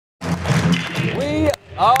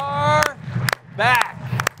are back.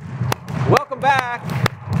 Welcome back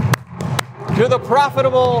to the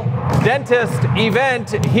Profitable Dentist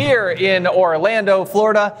event here in Orlando,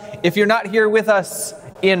 Florida. If you're not here with us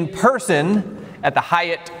in person at the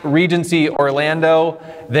Hyatt Regency Orlando,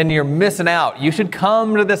 then you're missing out. You should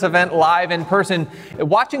come to this event live in person.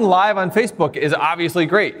 Watching live on Facebook is obviously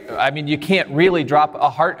great. I mean, you can't really drop a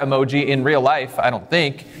heart emoji in real life, I don't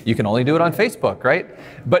think. You can only do it on Facebook, right?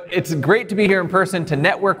 But it's great to be here in person, to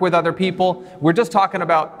network with other people. We're just talking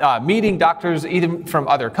about meeting doctors even from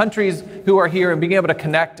other countries who are here and being able to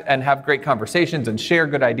connect and have great conversations and share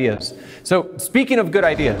good ideas. So speaking of good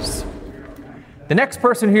ideas, the next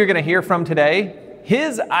person who you're going to hear from today,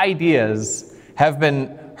 his ideas have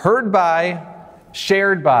been heard by,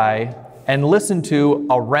 shared by, and listened to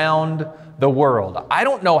around the world. I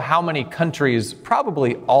don't know how many countries,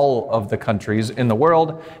 probably all of the countries in the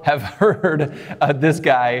world, have heard this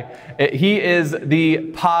guy. He is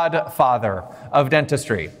the podfather of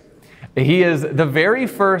dentistry. He is the very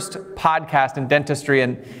first podcast in dentistry,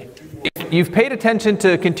 and if you've paid attention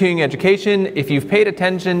to continuing education, if you've paid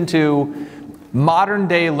attention to modern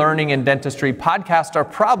day learning in dentistry, podcasts are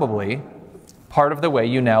probably part of the way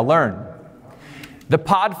you now learn. The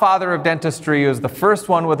podfather of dentistry is the first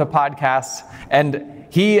one with a podcast, and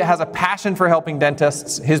he has a passion for helping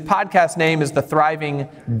dentists. His podcast name is the Thriving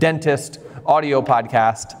Dentist Audio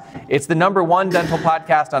Podcast. It's the #1 dental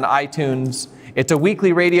podcast on iTunes. It's a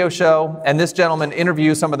weekly radio show, and this gentleman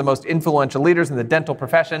interviews some of the most influential leaders in the dental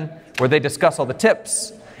profession, where they discuss all the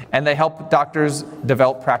tips, and they help doctors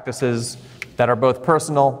develop practices that are both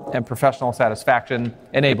personal and professional satisfaction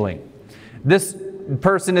enabling. This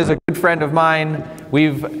person is a good friend of mine.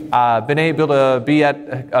 We've been able to be at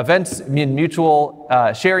events in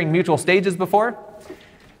sharing mutual stages before.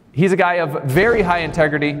 He's a guy of very high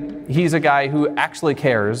integrity. He's a guy who actually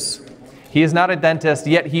cares. He is not a dentist,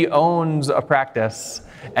 yet he owns a practice,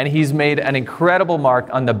 and he's made an incredible mark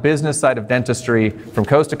on the business side of dentistry from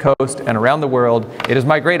coast to coast and around the world. It is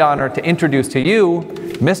my great honor to introduce to you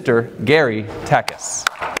Mr. Gary Takacs.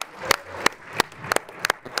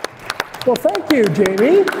 Well, thank you,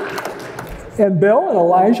 Jamie, and Bill, and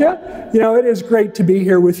Elijah. You know, it is great to be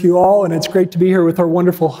here with you all, and it's great to be here with our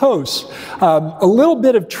wonderful hosts. A little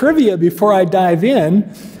bit of trivia before I dive in.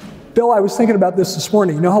 Bill, I was thinking about this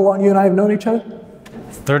morning. You know how long you and I have known each other?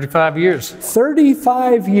 35 years.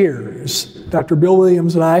 35 years. Dr. Bill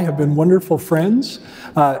Williams and I have been wonderful friends.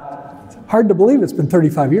 Hard to believe it's been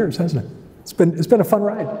 35 years, hasn't it? It's been a fun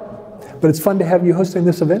ride. But it's fun to have you hosting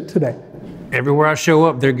this event today. Everywhere I show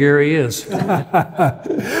up, there Gary is.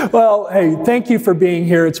 Well, hey, thank you for being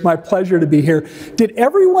here. It's my pleasure to be here. Did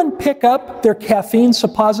everyone pick up their caffeine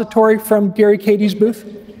suppository from Gary Katie's booth?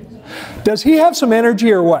 Does he have some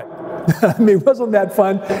energy or what? I mean, wasn't that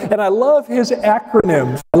fun? And I love his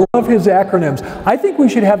acronyms. I think we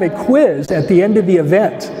should have a quiz at the end of the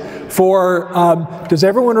event for, does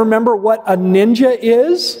everyone remember what a ninja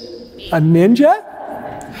is? A ninja?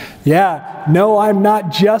 Yeah, no, I'm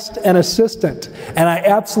not just an assistant. And I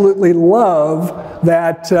absolutely love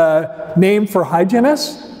that name for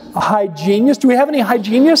hygienist. A hygienist. Do we have any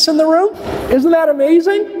hygienists in the room? Isn't that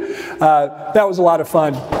amazing? That was a lot of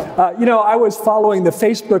fun. You know, I was following the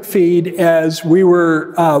Facebook feed as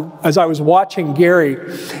I was watching Gary,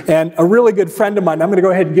 and a really good friend of mine, I'm going to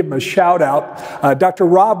go ahead and give him a shout out, Dr.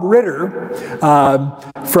 Rob Ritter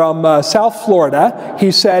from South Florida.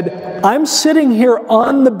 He said, I'm sitting here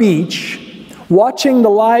on the beach watching the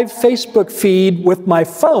live Facebook feed with my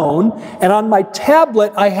phone, and on my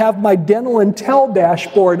tablet I have my Dental Intel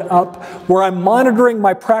dashboard up where I'm monitoring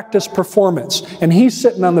my practice performance, and he's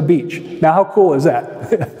sitting on the beach. Now how cool is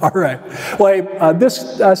that? All right. Well,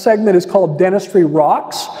 this segment is called Dentistry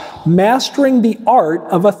Rocks, Mastering the Art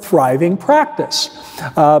of a Thriving Practice.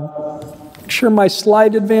 Make sure my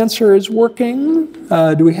slide advancer is working.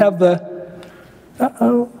 Do we have the,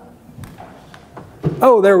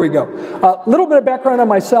 Oh, there we go. A little bit of background on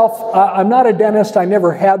myself. I'm not a dentist. I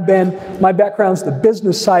never have been. My background's the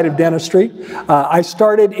business side of dentistry. I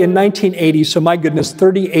started in 1980, so my goodness,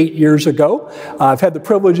 38 years ago. I've had the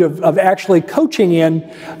privilege of actually coaching in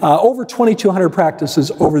over 2,200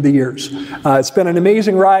 practices over the years. It's been an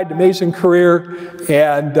amazing ride, amazing career,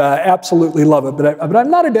 and absolutely love it. But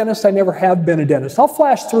I'm not a dentist. I never have been a dentist. I'll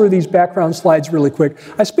flash through these background slides really quick.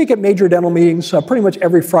 I speak at major dental meetings pretty much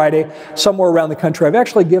every Friday, somewhere around the country. I've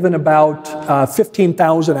actually given about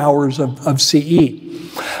 15,000 hours of CE.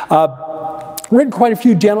 Written quite a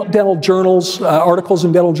few dental journals, articles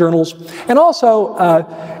in dental journals. And also,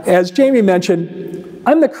 as Jamie mentioned,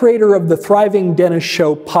 I'm the creator of the Thriving Dentist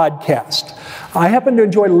Show podcast. I happen to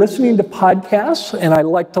enjoy listening to podcasts, and I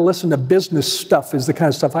like to listen to business stuff is the kind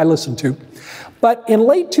of stuff I listen to. But in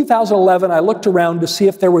late 2011, I looked around to see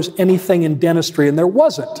if there was anything in dentistry, and there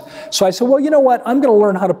wasn't. So I said, well, you know what? I'm going to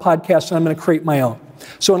learn how to podcast, and I'm going to create my own.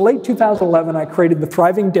 So in late 2011, I created the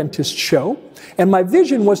Thriving Dentist Show, and my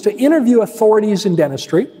vision was to interview authorities in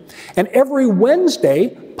dentistry, and every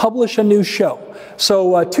Wednesday, publish a new show.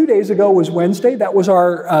 So 2 days ago was Wednesday. That was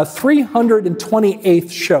our 328th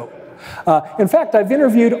show. In fact, I've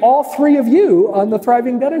interviewed all three of you on the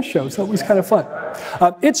Thriving Dentist Show, so it was kind of fun.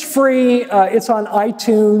 It's free. It's on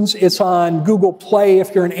iTunes. It's on Google Play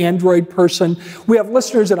if you're an Android person. We have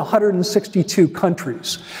listeners in 162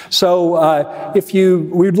 countries. So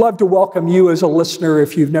we'd love to welcome you as a listener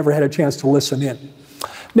if you've never had a chance to listen in.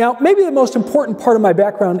 Now, maybe the most important part of my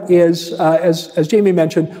background is, as Jamie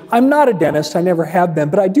mentioned, I'm not a dentist. I never have been,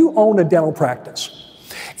 but I do own a dental practice.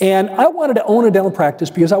 And I wanted to own a dental practice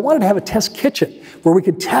because I wanted to have a test kitchen where we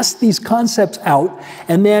could test these concepts out,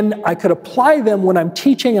 and then I could apply them when I'm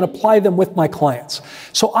teaching and apply them with my clients.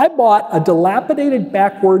 So I bought a dilapidated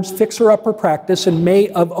backwards fixer-upper practice in May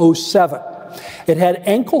of '07. It had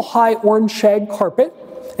ankle-high orange shag carpet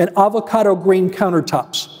and avocado green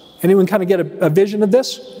countertops. Anyone kind of get a vision of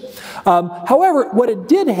this? However, what it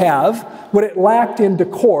did have, what it lacked in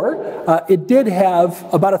decor, it did have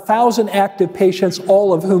about 1,000 active patients,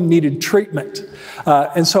 all of whom needed treatment.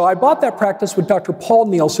 And so I bought that practice with Dr. Paul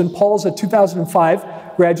Nielsen. Paul's a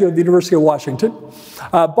 2005 graduate of the University of Washington.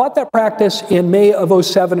 Bought that practice in May of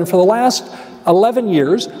 '07, and for the last 11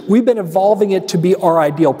 years, we've been evolving it to be our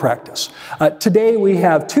ideal practice. Today we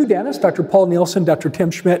have two dentists, Dr. Paul Nielsen, Dr.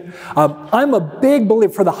 Tim Schmidt. I'm a big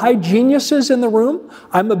believer, for the hygienists in the room,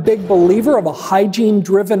 I'm a big believer of a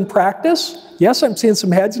hygiene-driven practice. Yes, I'm seeing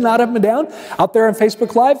some heads nod up and down out there on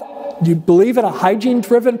Facebook Live. Do you believe in a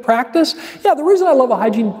hygiene-driven practice? Yeah, the reason I love a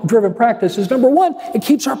hygiene-driven practice is, number one, it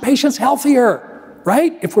keeps our patients healthier.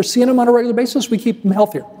 Right? If we're seeing them on a regular basis, we keep them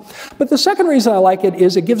healthier. But the second reason I like it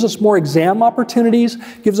is it gives us more exam opportunities,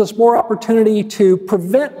 gives us more opportunity to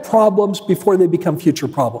prevent problems before they become future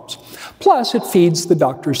problems. Plus, it feeds the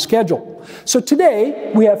doctor's schedule. So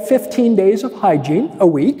today, we have 15 days of hygiene a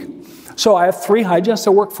week. So I have 3 hygienists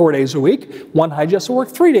that work 4 days a week, 1 hygienist that work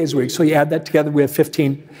 3 days a week. So you add that together, we have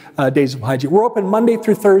 15 days of hygiene. We're open Monday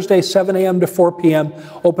through Thursday, 7 a.m. to 4 p.m.,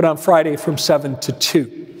 open on Friday from 7 to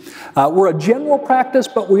 2. We're a general practice,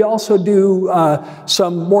 but we also do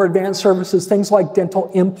some more advanced services, things like dental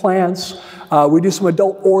implants. We do some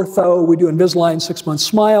adult ortho. We do Invisalign 6-month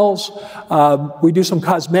smiles. We do some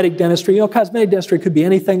cosmetic dentistry. You know, cosmetic dentistry could be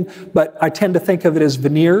anything, but I tend to think of it as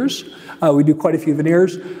veneers. We do quite a few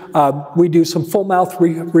veneers. We do some full mouth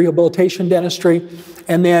rehabilitation dentistry.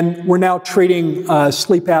 And then we're now treating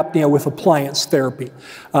sleep apnea with appliance therapy.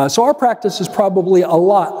 So our practice is probably a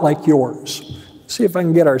lot like yours. See if I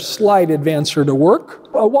can get our slide advancer to work.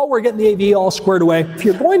 While we're getting the AV all squared away, if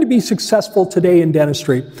you're going to be successful today in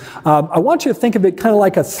dentistry, I want you to think of it kind of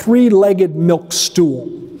like a 3-legged milk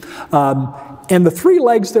stool. And the 3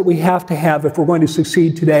 legs that we have to have if we're going to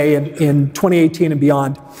succeed today in 2018 and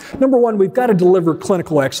beyond. Number one, we've got to deliver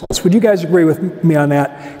clinical excellence. Would you guys agree with me on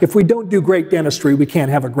that? If we don't do great dentistry, we can't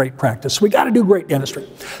have a great practice. We got to do great dentistry.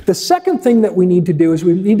 The second thing that we need to do is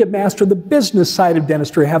we need to master the business side of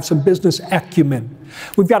dentistry, have some business acumen.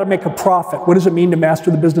 We've got to make a profit. What does it mean to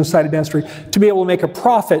master the business side of dentistry? To be able to make a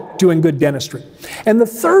profit doing good dentistry. And the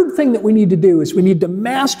third thing that we need to do is we need to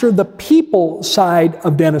master the people side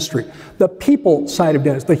of dentistry. The people side of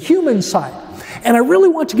dentistry, the human side. And I really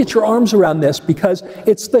want to get your arms around this because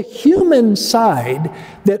it's the human side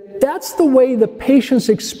that's the way the patients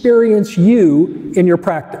experience you in your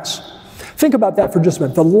practice. Think about that for just a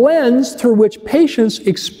minute. The lens through which patients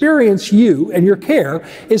experience you and your care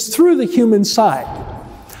is through the human side.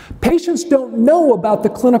 Patients don't know about the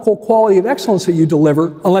clinical quality of excellence that you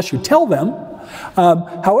deliver unless you tell them.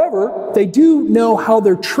 However, they do know how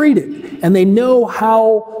they're treated, and they know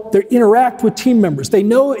how they interact with team members. They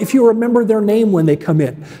know if you remember their name when they come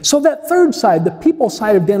in. So that third side, the people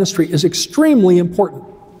side of dentistry, is extremely important.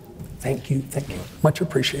 Thank you, much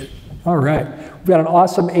appreciated. All right, we've got an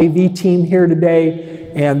awesome AV team here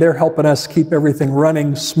today, and they're helping us keep everything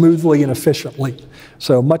running smoothly and efficiently.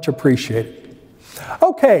 So much appreciated.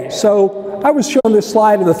 Okay, so I was showing this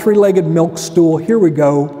slide of the 3-legged milk stool. Here we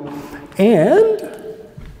go. And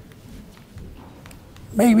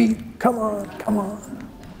maybe, come on.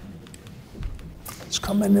 It's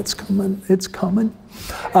coming.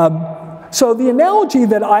 So the analogy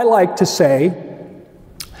that I like to say,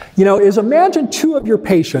 is imagine 2 of your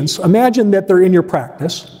patients, imagine that they're in your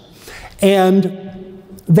practice, and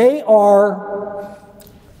they are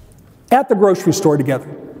at the grocery store together.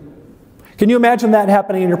 Can you imagine that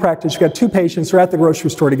happening in your practice? You've got two patients, they're at the grocery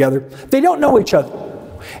store together. They don't know each other.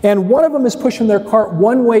 And one of them is pushing their cart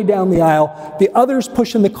one way down the aisle, the other's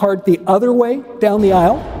pushing the cart the other way down the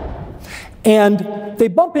aisle, and they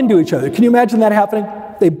bump into each other. Can you imagine that happening?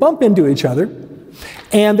 They bump into each other,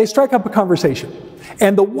 and they strike up a conversation.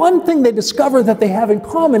 And the one thing they discover that they have in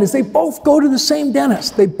common is they both go to the same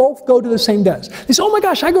dentist. They both go to the same dentist. They say, oh my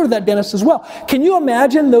gosh, I go to that dentist as well. Can you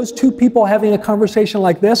imagine those two people having a conversation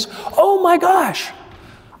like this? Oh my gosh,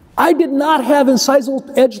 I did not have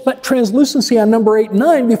incisal edge translucency on number 8 and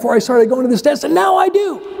 9 before I started going to this dentist, and now I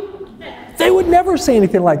do. They would never say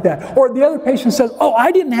anything like that. Or the other patient says, oh,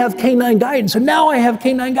 I didn't have canine guidance, and now I have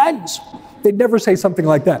canine guidance. They'd never say something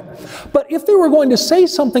like that. But if they were going to say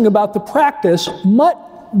something about the practice,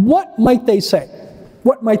 what might they say?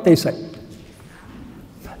 What might they say?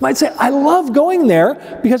 Might say, I love going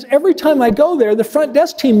there because every time I go there, the front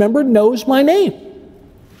desk team member knows my name.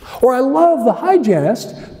 Or I love the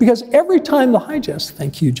hygienist because every time the hygienist,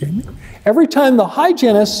 thank you, Jamie, every time the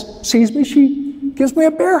hygienist sees me, she gives me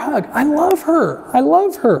a bear hug. I love her. I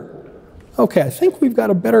love her. Okay, I think we've got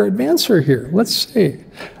a better advancer here. Let's see.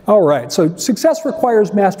 All right, so success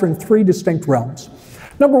requires mastering 3 distinct realms.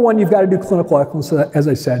 Number 1, you've got to do clinical excellence, as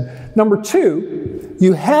I said. Number 2,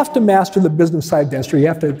 you have to master the business side of dentistry. You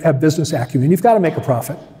have to have business acumen. You've got to make a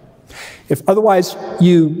profit. If otherwise,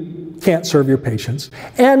 you can't serve your patients.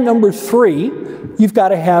 And number 3, you've got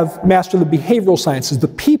to have master the behavioral sciences, the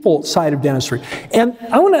people side of dentistry. And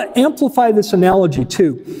I want to amplify this analogy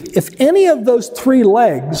too. If any of those 3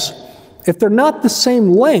 legs, if they're not the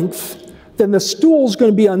same length, then the stool's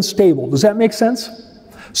going to be unstable. Does that make sense?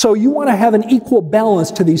 So you want to have an equal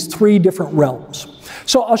balance to these 3 different realms.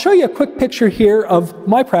 So I'll show you a quick picture here of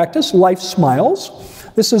my practice, Life Smiles.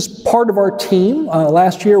 This is part of our team.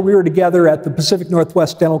 Last year we were together at the Pacific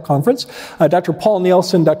Northwest Dental Conference. Dr. Paul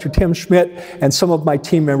Nielsen, Dr. Tim Schmidt, and some of my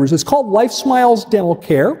team members. It's called Life Smiles Dental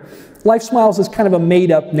Care. Life Smiles is kind of a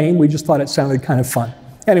made-up name. We just thought it sounded kind of fun.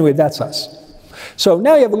 Anyway, that's us. So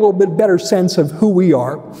now you have a little bit better sense of who we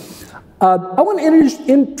are. I want to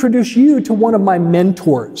introduce you to one of my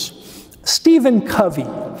mentors, Stephen Covey.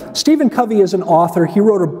 Stephen Covey is an author. He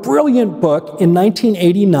wrote a brilliant book in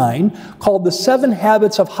 1989 called The 7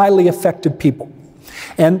 Habits of Highly Effective People.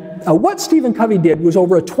 And what Stephen Covey did was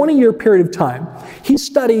over a 20-year period of time, he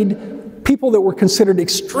studied people that were considered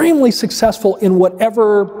extremely successful in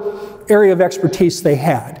whatever area of expertise they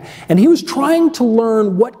had. And he was trying to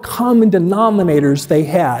learn what common denominators they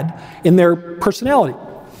had in their personality.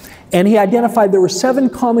 And he identified there were 7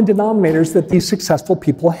 common denominators that these successful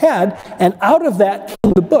people had, and out of that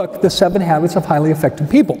came the book, The 7 Habits of Highly Effective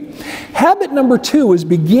People. Habit number 2 is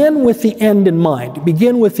begin with the end in mind.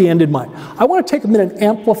 Begin with the end in mind. I want to take a minute and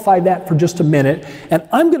amplify that for just a minute, and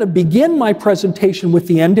I'm going to begin my presentation with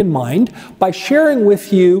the end in mind by sharing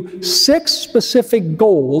with you 6 specific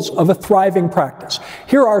goals of a thriving practice.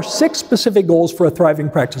 Here are 6 specific goals for a thriving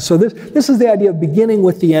practice. So this is the idea of beginning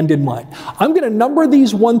with the end in mind. I'm going to number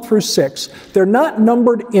these 1 through 6. They're not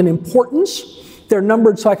numbered in importance. They're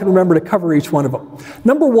numbered so I can remember to cover each one of them.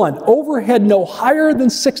 Number 1, overhead no higher than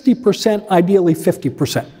 60%, ideally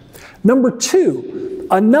 50%. Number 2,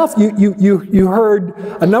 enough, you heard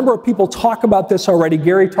a number of people talk about this already.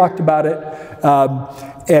 Gary talked about it,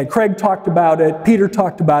 and Craig talked about it, Peter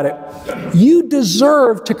talked about it. You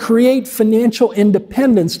deserve to create financial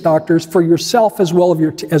independence, doctors, for yourself as well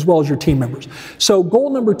as your team members. So goal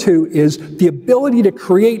number 2 is the ability to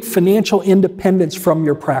create financial independence from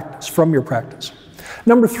your practice.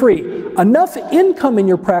 Number 3, enough income in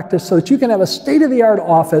your practice so that you can have a state-of-the-art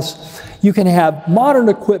office, you can have modern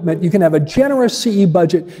equipment, you can have a generous CE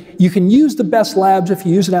budget, you can use the best labs if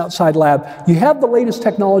you use an outside lab, you have the latest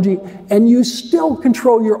technology, and you still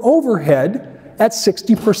control your overhead at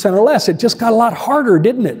 60% or less. It just got a lot harder,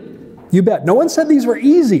 didn't it? You bet. No one said these were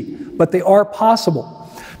easy, but they are possible.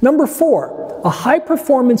 Number 4, a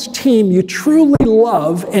high-performance team you truly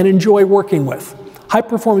love and enjoy working with.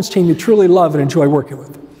 High-performance team you truly love and enjoy working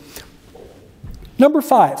with. Number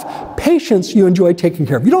 5, patients you enjoy taking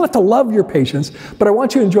care of. You don't have to love your patients, but I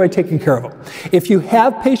want you to enjoy taking care of them. If you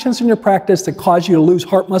have patients in your practice that cause you to lose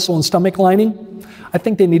heart muscle and stomach lining, I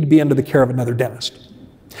think they need to be under the care of another dentist.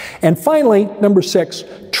 And finally, number 6,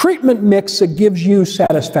 treatment mix that gives you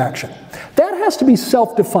satisfaction. That has to be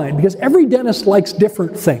self-defined because every dentist likes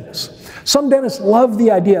different things. Some dentists love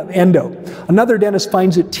the idea of endo. Another dentist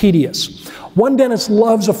finds it tedious. One dentist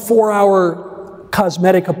loves a 4-hour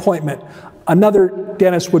cosmetic appointment. Another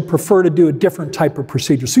dentist would prefer to do a different type of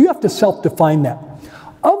procedure. So you have to self-define that.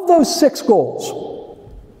 Of those 6 goals,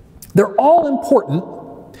 they're all important,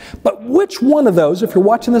 but which one of those, if you're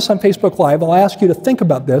watching this on Facebook Live, I'll ask you to think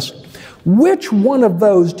about this, Which one of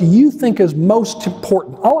those do you think is most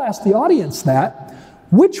important? I'll ask the audience that.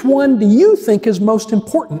 Which one do you think is most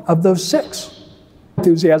important of those 6?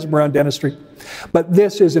 Enthusiasm around dentistry. But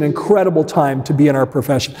this is an incredible time to be in our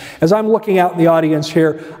profession. As I'm looking out in the audience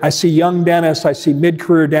here, I see young dentists, I see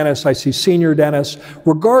mid-career dentists, I see senior dentists.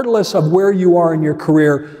 Regardless of where you are in your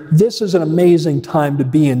career, this is an amazing time to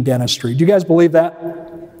be in dentistry. Do you guys believe that?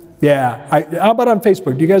 Yeah. How about on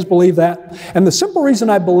Facebook? Do you guys believe that? And the simple reason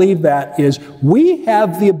I believe that is we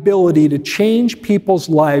have the ability to change people's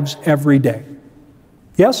lives every day.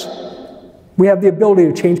 Yes? We have the ability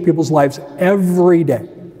to change people's lives every day.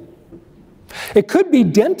 It could be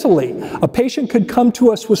dentally. A patient could come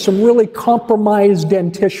to us with some really compromised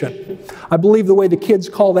dentition. I believe the way the kids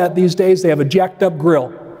call that these days, they have a jacked up grill,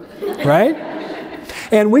 right?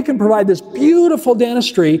 And we can provide this beautiful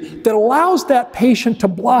dentistry that allows that patient to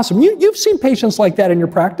blossom. You've seen patients like that in your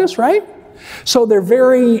practice, right? So they're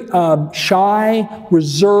very shy,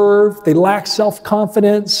 reserved, they lack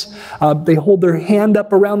self-confidence, they hold their hand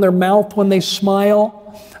up around their mouth when they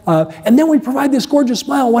smile. And then we provide this gorgeous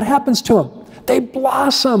smile. What happens to them? They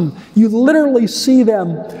blossom. You literally see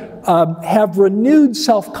them have renewed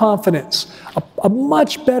self-confidence, a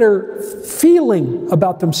much better feeling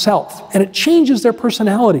about themselves, and it changes their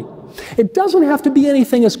personality. It doesn't have to be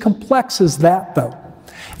anything as complex as that, though.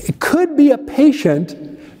 It could be a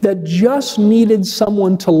patient that just needed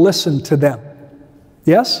someone to listen to them.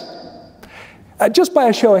 Yes? Just by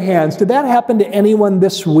a show of hands, did that happen to anyone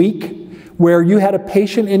this week where you had a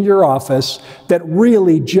patient in your office that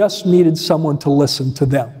really just needed someone to listen to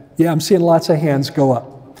them? Yeah, I'm seeing lots of hands go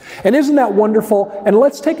up. And isn't that wonderful? And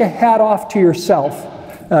let's take a hat off to yourself,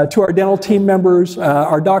 to our dental team members,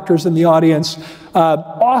 our doctors in the audience.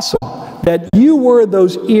 Awesome that you were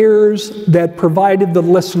those ears that provided the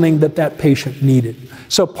listening that that patient needed.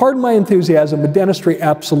 So pardon my enthusiasm, but dentistry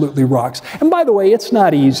absolutely rocks. And by the way, it's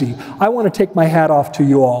not easy. I want to take my hat off to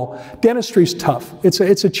you all. Dentistry's tough. It's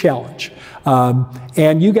a challenge.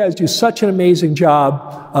 And you guys do such an amazing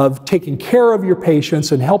job of taking care of your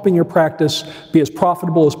patients and helping your practice be as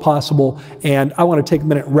profitable as possible. And I want to take a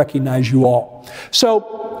minute and recognize you all.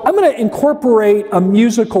 So I'm going to incorporate a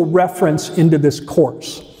musical reference into this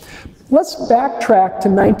course. Let's backtrack to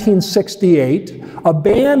 1968. A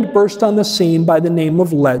band burst on the scene by the name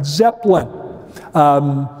of Led Zeppelin.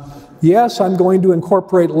 Yes, I'm going to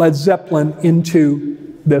incorporate Led Zeppelin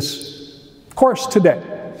into this course today.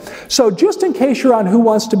 So just in case you're on Who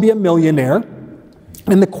Wants to Be a Millionaire,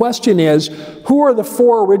 and the question is, who are the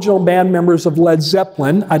 4 original band members of Led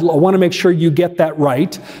Zeppelin? I want to make sure you get that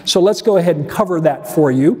right. So let's go ahead and cover that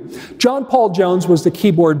for you. John Paul Jones was the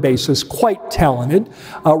keyboard bassist, quite talented.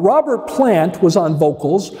 Robert Plant was on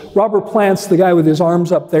vocals. Robert Plant's the guy with his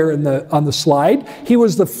arms up there on the slide. He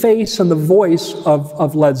was the face and the voice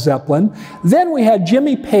of Led Zeppelin. Then we had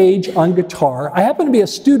Jimmy Page on guitar. I happen to be a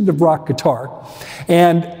student of rock guitar,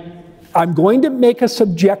 and I'm going to make a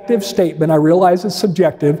subjective statement. I realize it's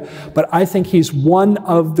subjective, but I think he's one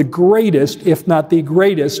of the greatest, if not the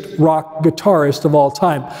greatest, rock guitarist of all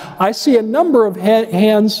time. I see a number of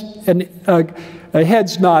hands and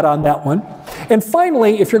heads nod on that one. And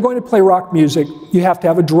finally, if you're going to play rock music, you have to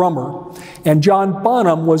have a drummer. And John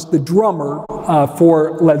Bonham was the drummer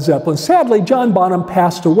for Led Zeppelin. Sadly, John Bonham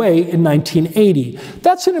passed away in 1980.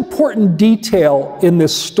 That's an important detail in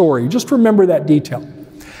this story. Just remember that detail.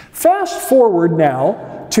 Fast forward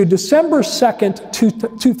now to December 2nd,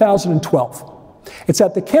 2012. It's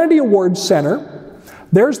at the Kennedy Awards Center.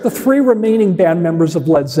 There's the 3 remaining band members of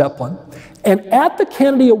Led Zeppelin. And at the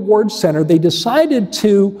Kennedy Awards Center, they decided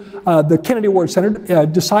to,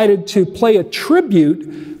 decided to play a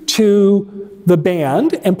tribute to the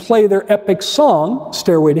band and play their epic song,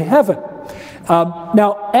 Stairway to Heaven.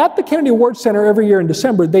 Now, at the Kennedy Awards Center every year in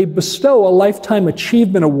December, they bestow a Lifetime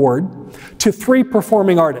Achievement Award to 3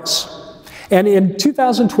 performing artists. And in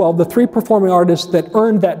 2012, the 3 performing artists that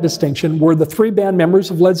earned that distinction were the 3 band members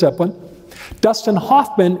of Led Zeppelin, Dustin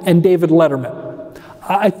Hoffman, and David Letterman.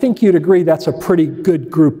 I think you'd agree that's a pretty good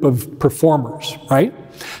group of performers, right?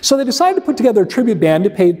 So they decided to put together a tribute band to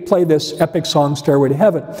play this epic song, Stairway to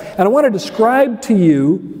Heaven. And I want to describe to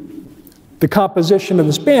you the composition of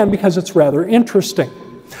this band because it's rather interesting.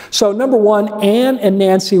 So number 1, Ann and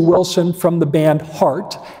Nancy Wilson from the band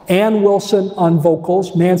Heart. Ann Wilson on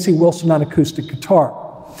vocals, Nancy Wilson on acoustic guitar.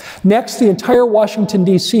 Next, the entire Washington,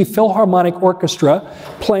 D.C. Philharmonic Orchestra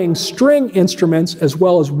playing string instruments as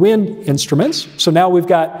well as wind instruments. So now we've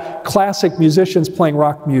got classic musicians playing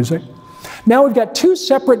rock music. Now we've got two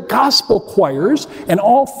separate gospel choirs, an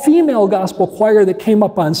all-female gospel choir that came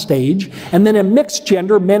up on stage, and then a mixed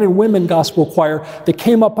gender, men and women gospel choir that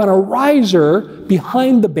came up on a riser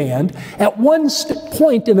behind the band. At one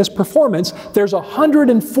point in this performance, there's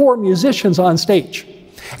 104 musicians on stage.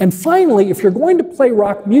 And finally, if you're going to play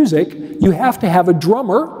rock music, you have to have a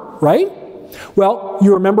drummer, right? Well,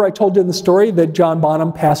 you remember I told you in the story that John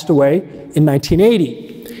Bonham passed away in 1980.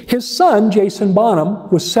 His son, Jason Bonham,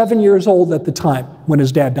 was 7 years old at the time when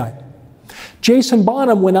his dad died. Jason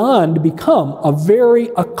Bonham went on to become a very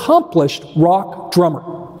accomplished rock drummer.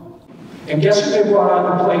 And guess who they brought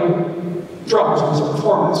on to play drums as a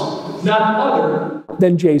performance? None other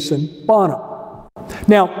than Jason Bonham.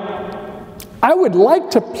 Now, I would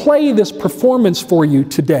like to play this performance for you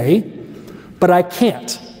today, but I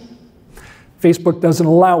can't. Facebook doesn't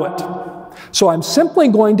allow it. So I'm simply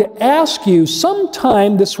going to ask you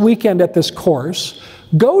sometime this weekend at this course,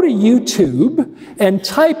 go to YouTube and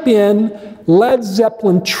type in Led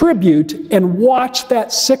Zeppelin tribute and watch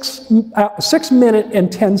that 6 minute and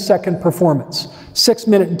 10-second performance. 6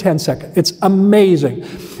 minute and 10 seconds. It's amazing.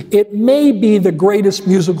 It may be the greatest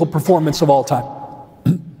musical performance of all time.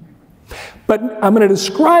 But I'm going to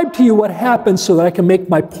describe to you what happens so that I can make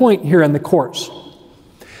my point here in the course.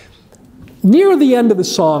 Near the end of the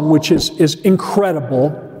song, which is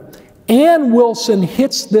incredible, Ann Wilson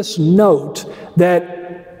hits this note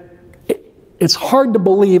that it's hard to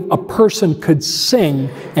believe a person could sing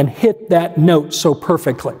and hit that note so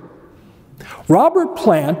perfectly. Robert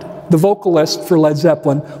Plant, the vocalist for Led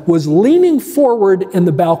Zeppelin, was leaning forward in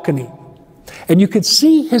the balcony, and you could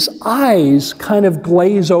see his eyes kind of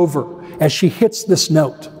glaze over as she hits this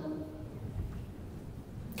note.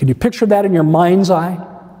 Can you picture that in your mind's eye?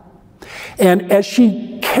 And as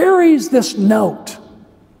she carries this note,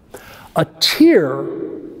 a tear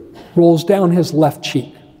rolls down his left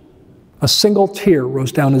cheek. A single tear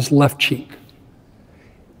rolls down his left cheek.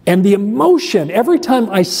 And the emotion, every time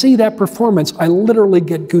I see that performance, I literally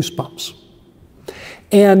get goosebumps.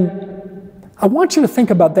 And I want you to think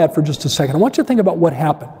about that for just a second. I want you to think about what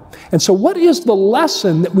happened. And so what is the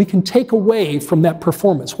lesson that we can take away from that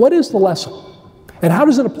performance? What is the lesson? And how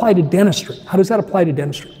does it apply to dentistry? How does that apply to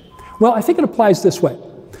dentistry? Well, I think it applies this way.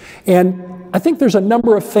 And I think there's a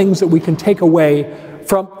number of things that we can take away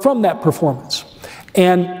from that performance.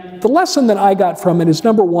 And the lesson that I got from it is,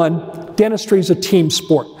 number one, dentistry is a team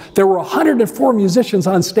sport. There were 104 musicians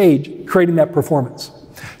on stage creating that performance.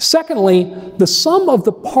 Secondly, the sum of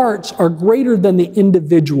the parts are greater than the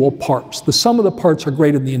individual parts. The sum of the parts are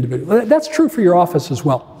greater than the individual. That's true for your office as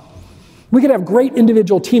well. We could have great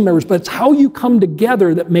individual team members, but it's how you come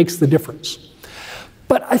together that makes the difference.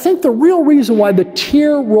 But I think the real reason why the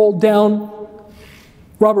tear rolled down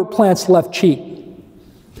Robert Plant's left cheek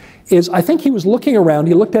is I think he was looking around,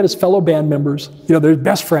 he looked at his fellow band members, they're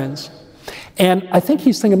best friends, and I think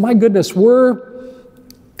he's thinking, my goodness, we're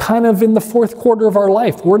kind of in the fourth quarter of our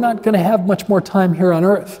life. We're not going to have much more time here on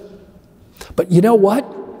earth. But you know what?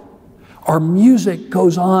 Our music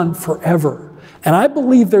goes on forever. And I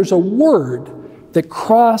believe there's a word that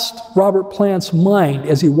crossed Robert Plant's mind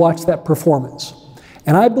as he watched that performance.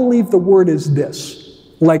 And I believe the word is this: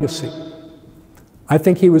 legacy. I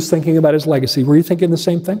think he was thinking about his legacy. Were you thinking the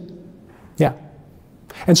same thing? Yeah.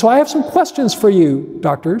 And so I have some questions for you,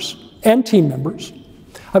 doctors and team members.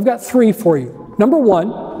 I've got 3 for you. Number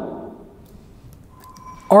 1,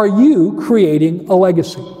 are you creating a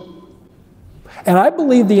legacy? And I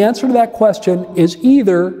believe the answer to that question is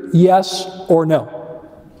either yes or no.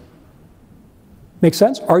 Make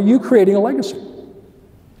sense? Are you creating a legacy?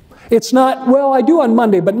 It's not, well, I do on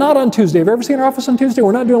Monday, but not on Tuesday. Have you ever seen our office on Tuesday?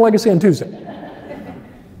 We're not doing legacy on Tuesday.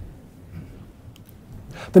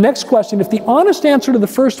 The next question, if the honest answer to the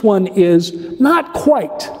first one is not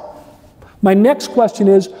quite, my next question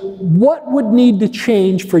is, what would need to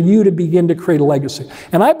change for you to begin to create a legacy?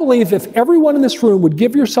 And I believe if everyone in this room would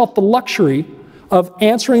give yourself the luxury of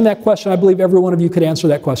answering that question, I believe every one of you could answer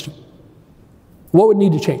that question. What would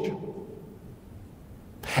need to change?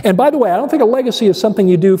 And by the way, I don't think a legacy is something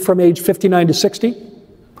you do from age 59 to 60,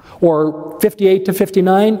 or 58 to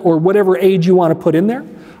 59, or whatever age you want to put in there.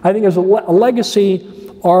 I think as a legacy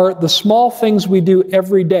are the small things we do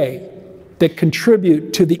every day that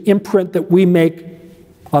contribute to the imprint that we make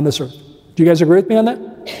on this earth. Do you guys agree with me on that?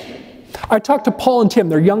 I talk to Paul and Tim,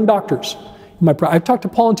 they're young doctors. I've talked to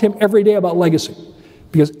Paul and Tim every day about legacy,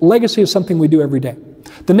 because legacy is something we do every day.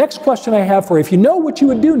 The next question I have for you, if you know what you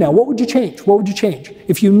would do now, what would you change? What would you change?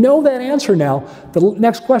 If you know that answer now, the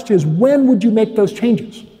next question is, when would you make those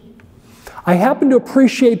changes? I happen to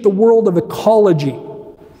appreciate the world of ecology.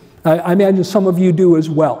 I imagine some of you do as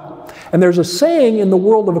well. And there's a saying in the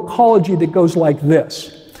world of ecology that goes like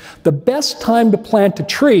this: the best time to plant a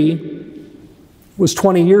tree was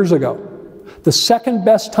 20 years ago. The second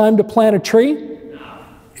best time to plant a tree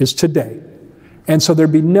is today. And so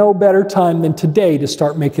there'd be no better time than today to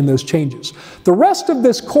start making those changes. The rest of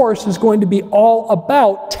this course is going to be all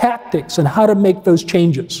about tactics and how to make those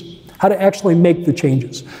changes, how to actually make the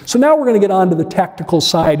changes. So now we're going to get on to the tactical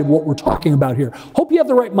side of what we're talking about here. Hope you have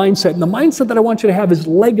the right mindset. And the mindset that I want you to have is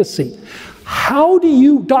legacy. How do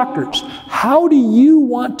you, doctors, how do you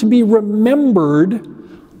want to be remembered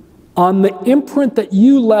on the imprint that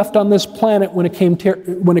you left on this planet when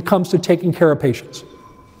it comes to taking care of patients?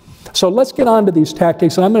 So let's get on to these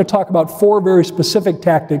tactics, and I'm going to talk about 4 very specific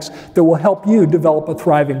tactics that will help you develop a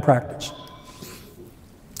thriving practice.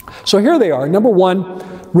 So here they are. Number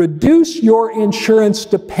 1, reduce your insurance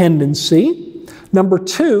dependency. Number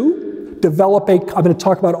 2, I'm going to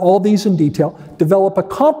talk about all these in detail, develop a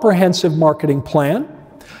comprehensive marketing plan.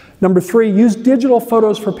 Number 3, use digital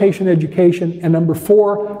photos for patient education. And number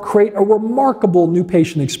 4, create a remarkable new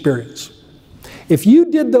patient experience. If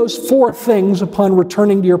you did those 4 things upon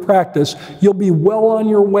returning to your practice, you'll be well on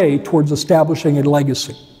your way towards establishing a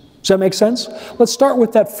legacy. Does that make sense? Let's start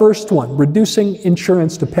with that first one, reducing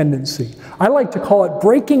insurance dependency. I like to call it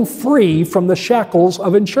breaking free from the shackles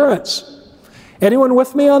of insurance. Anyone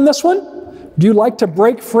with me on this one? Do you like to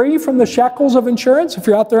break free from the shackles of insurance? If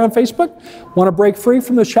you're out there on Facebook, want to break free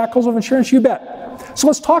from the shackles of insurance? You bet. So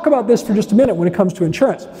let's talk about this for just a minute when it comes to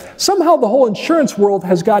insurance. Somehow the whole insurance world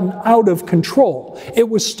has gotten out of control. It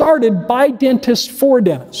was started by dentists for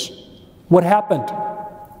dentists. What happened?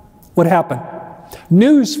 What happened?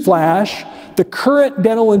 News flash, the current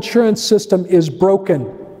dental insurance system is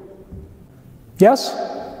broken. Yes?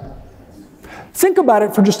 Think about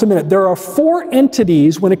it for just a minute. There are 4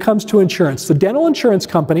 entities when it comes to insurance: the dental insurance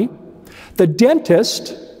company, the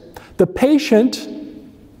dentist, the patient,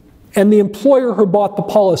 and the employer who bought the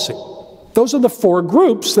policy. Those are the 4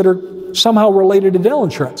 groups that are somehow related to dental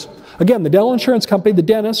insurance. Again, the dental insurance company, the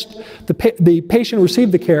dentist, the patient who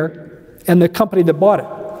received the care, and the company that bought it.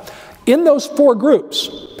 In those 4 groups,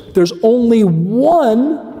 there's only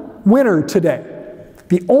one winner today.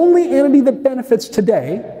 The only entity that benefits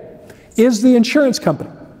today is the insurance company.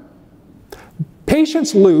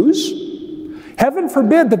 Patients lose. Heaven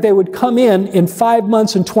forbid that they would come in 5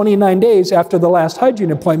 months and 29 days after the last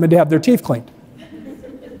hygiene appointment to have their teeth cleaned.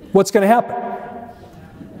 What's going to happen?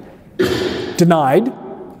 Denied.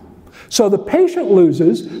 So the patient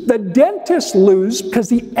loses, the dentists lose because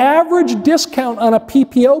the average discount on a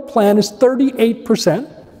PPO plan is 38%.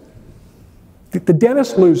 The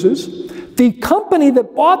dentist loses. The company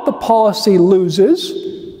that bought the policy loses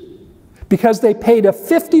because they paid a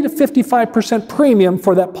 50 to 55% premium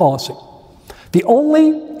for that policy. The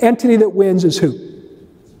only entity that wins is who?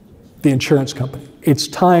 The insurance company. It's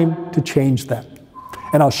time to change that.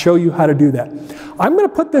 And I'll show you how to do that. I'm going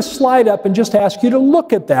to put this slide up and just ask you to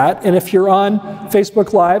look at that. And if you're on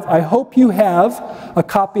Facebook Live, I hope you have a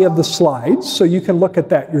copy of the slides so you can look at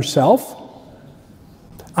that yourself.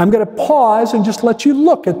 I'm going to pause and just let you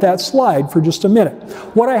look at that slide for just a minute.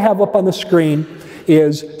 What I have up on the screen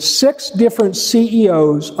is 6 different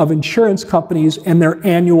CEOs of insurance companies and their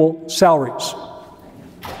annual salaries.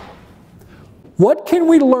 What can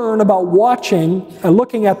we learn about watching and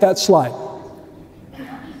looking at that slide?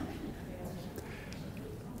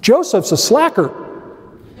 Joseph's a slacker.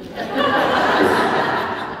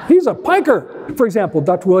 He's a piker. For example,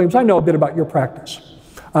 Dr. Williams, I know a bit about your practice.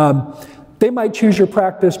 They might choose your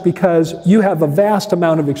practice because you have a vast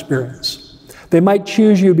amount of experience. They might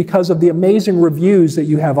choose you because of the amazing reviews that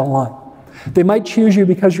you have online. They might choose you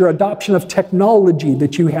because your adoption of technology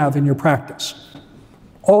that you have in your practice.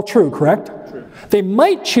 All true, correct? True. They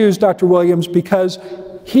might choose Dr. Williams because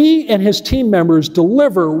he and his team members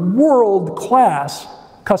deliver world-class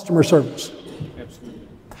customer service. Absolutely.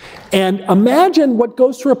 And imagine what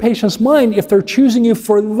goes through a patient's mind if they're choosing you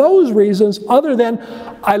for those reasons other than,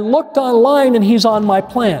 I looked online and he's on my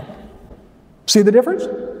plan. See the difference?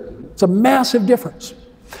 It's a massive difference.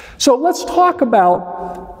 So let's talk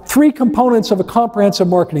about 3 components of a comprehensive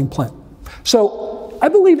marketing plan. So I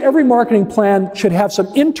believe every marketing plan should have some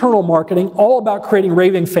internal marketing, all about creating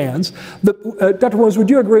raving fans. Dr. Williams,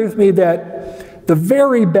 would you agree with me that the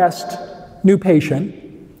very best new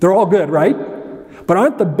patient, they're all good, right? But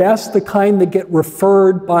aren't the best the kind that get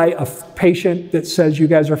referred by a patient that says you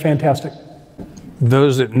guys are fantastic?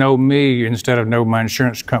 Those that know me instead of know my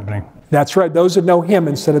insurance company. That's right, those that know him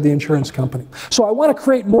instead of the insurance company. So I want to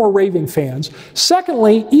create more raving fans.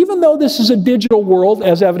 Secondly, even though this is a digital world,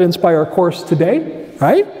 as evidenced by our course today,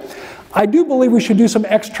 right? I do believe we should do some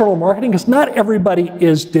external marketing because not everybody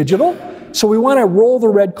is digital. So we want to roll the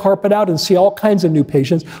red carpet out and see all kinds of new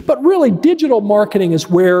patients. But really, digital marketing is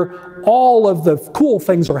where all of the cool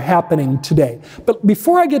things are happening today. But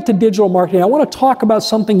before I get to digital marketing, I want to talk about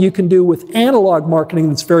something you can do with analog marketing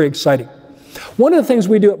that's very exciting. One of the things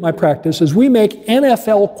we do at my practice is we make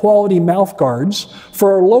NFL quality mouth guards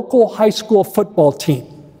for our local high school football team.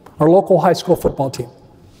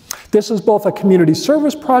 This is both a community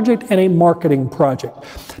service project and a marketing project.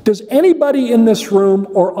 Does anybody in this room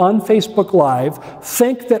or on Facebook Live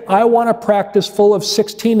think that I want a practice full of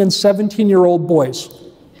 16 and 17-year-old boys?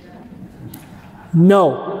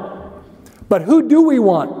 No. But who do we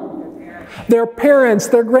want? Their parents,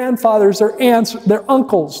 their grandfathers, their aunts, their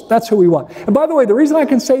uncles. That's who we want. And by the way, the reason I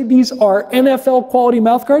can say these are NFL quality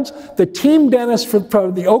mouth guards, the team dentist for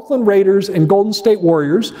the Oakland Raiders and Golden State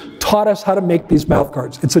Warriors taught us how to make these mouth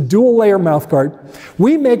guards. It's a dual layer mouth guard.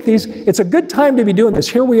 We make these, it's a good time to be doing this.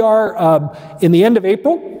 Here we are in the end of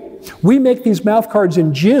April. We make these mouth guards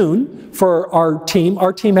in June for our team.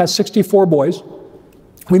 Our team has 64 boys.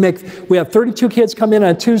 We have 32 kids come in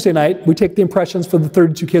on a Tuesday night. We take the impressions for the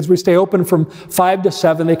 32 kids. We stay open from 5 to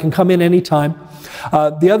 7. They can come in anytime.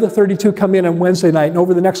 The other 32 come in on Wednesday night. And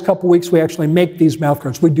over the next couple weeks, we actually make these mouth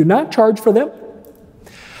guards. We do not charge for them.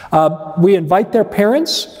 We invite their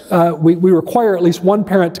parents. We require at least one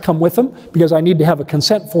parent to come with them because I need to have a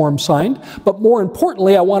consent form signed. But more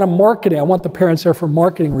importantly, I want to market it. I want the parents there for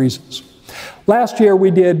marketing reasons. Last year, we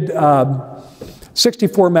did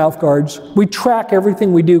 64 mouth guards. We track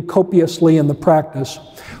everything we do copiously in the practice.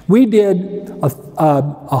 We did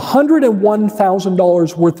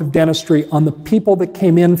 $101,000 worth of dentistry on the people that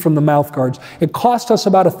came in from the mouth guards. It cost us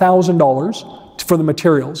about $1,000 for the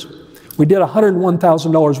materials. We did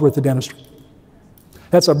 $101,000 worth of dentistry.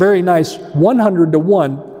 That's a very nice 100 to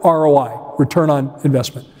 1 ROI, return on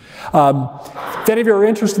investment. If any of you are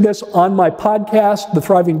interested in this, on my podcast, The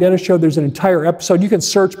Thriving Dentist Show, there's an entire episode. You can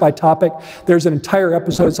search by topic. There's an entire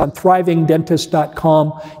episode. It's on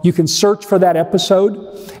thrivingdentist.com. You can search for that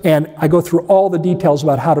episode, and I go through all the details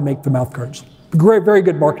about how to make the mouth guards. Great, very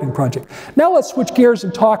good marketing project. Now let's switch gears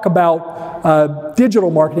and talk about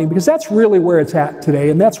digital marketing, because that's really where it's at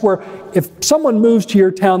today. And that's where if someone moves to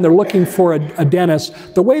your town, they're looking for a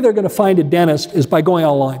dentist, the way they're going to find a dentist is by going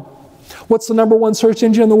online. What's the #1 search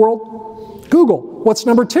engine in the world? Google. What's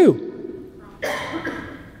 #2?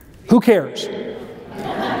 Who cares?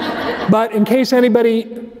 But in case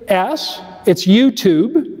anybody asks, it's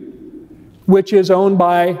YouTube, which is owned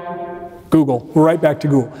by Google. We're right back to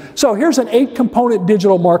Google. So here's an 8-component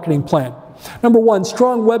digital marketing plan. #1,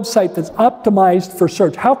 strong website that's optimized for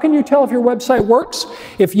search. How can you tell if your website works?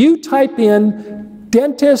 If you type in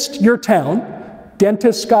dentist your town,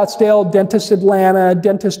 dentist Scottsdale, dentist Atlanta,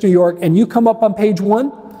 dentist New York, and you come up on page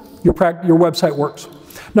 1, your website works.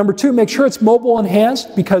 #2, make sure it's mobile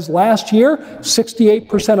enhanced, because last year,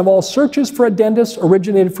 68% of all searches for a dentist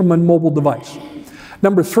originated from a mobile device.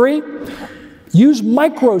 #3, use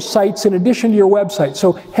microsites in addition to your website.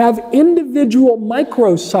 So have individual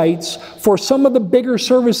microsites for some of the bigger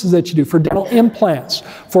services that you do, for dental implants,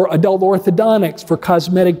 for adult orthodontics, for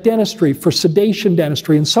cosmetic dentistry, for sedation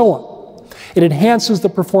dentistry, and so on. It enhances the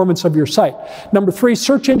performance of your site. #3,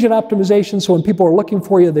 search engine optimization, so when people are looking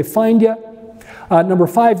for you, they find you.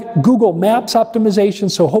 #5, Google Maps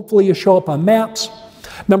optimization, so hopefully you show up on maps.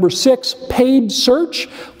 #6, paid search.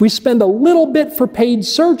 We spend a little bit for paid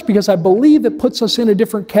search because I believe it puts us in a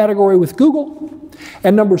different category with Google.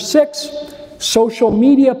 And #6, social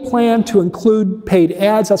media plan to include paid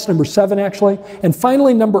ads. That's #7 actually. And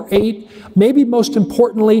finally, #8, maybe most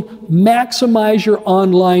importantly, maximize your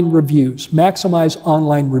online reviews. Maximize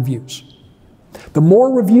online reviews. The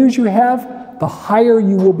more reviews you have, the higher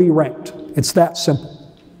you will be ranked. It's that simple.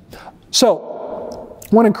 So,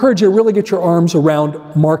 I want to encourage you to really get your arms around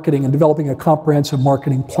marketing and developing a comprehensive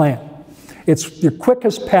marketing plan. It's your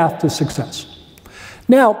quickest path to success.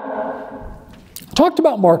 Now, talked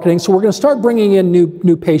about marketing, so we're going to start bringing in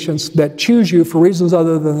new patients that choose you for reasons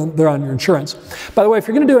other than they're on your insurance. By the way, if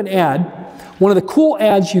you're going to do an ad, one of the cool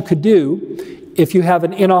ads you could do if you have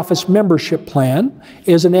an in-office membership plan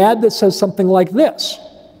is an ad that says something like this: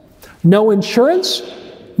 no insurance,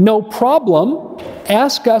 no problem.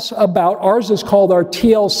 Ask us about, ours is called our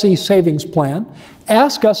TLC savings plan.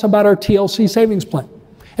 Ask us about our TLC savings plan.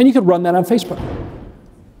 And you could run that on Facebook.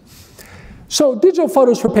 So digital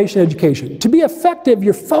photos for patient education. To be effective,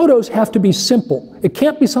 your photos have to be simple. It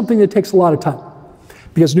can't be something that takes a lot of time.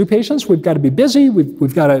 Because new patients, we've got to be busy,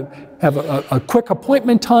 we've got to have a quick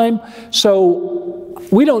appointment time. So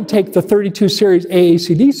we don't take the 32 series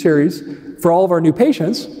AACD series for all of our new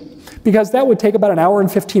patients, because that would take about an hour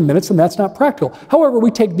and 15 minutes, and that's not practical. However,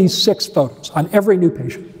 we take these 6 photos on every new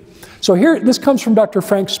patient. So here, this comes from Dr.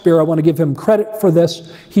 Frank Spear. I want to give him credit for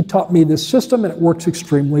this. He taught me this system, and it works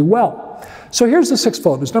extremely well. So here's the 6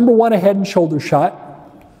 photos. Number 1, a head and shoulder shot.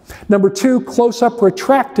 Number 2, close-up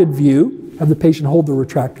retracted view. Have the patient hold the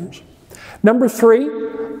retractors. Number 3,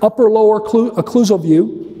 upper-lower occlusal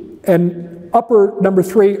view. And number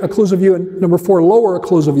 3, occlusal view, and number 4, lower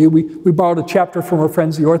occlusal view. We borrowed a chapter from our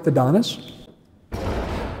friends, the orthodontists.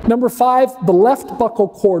 Number 5, the left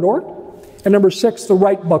buccal corridor. And number 6, the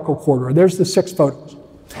right buccal corridor. There's the 6 photos.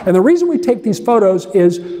 And the reason we take these photos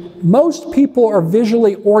is most people are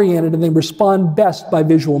visually oriented and they respond best by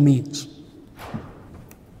visual means.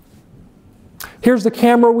 Here's the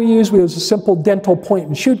camera we use. We use a simple dental point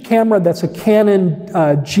and shoot camera. That's a Canon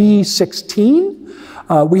G16.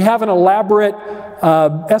 We have an elaborate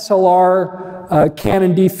SLR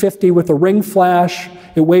Canon D50 with a ring flash.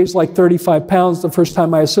 It weighs like 35 pounds. The first time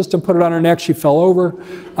my assistant put it on her neck, she fell over.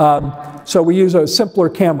 So we use a simpler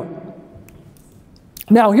camera.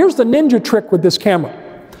 Now here's the ninja trick with this camera.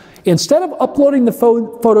 Instead of uploading the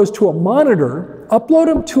photos to a monitor, upload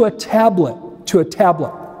them to a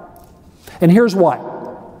tablet. And here's why.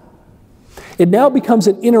 It now becomes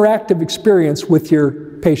an interactive experience with your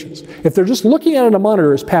patients. If they're just looking at it on a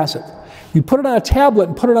monitor, it's passive. You put it on a tablet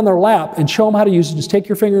and put it on their lap and show them how to use it. Just take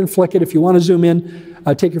your finger and flick it. If you want to zoom in,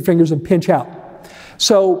 take your fingers and pinch out.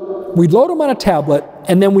 So we load them on a tablet,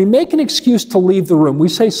 and then we make an excuse to leave the room. We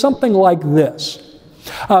say something like this.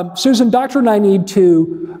 Susan, doctor and I need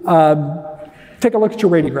to take a look at your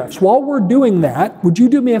radiographs. While we're doing that, would you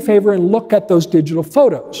do me a favor and look at those digital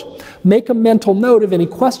photos? Make a mental note of any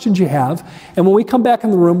questions you have, and when we come back in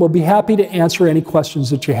the room, we'll be happy to answer any questions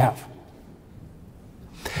that you have.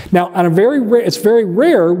 Now, it's very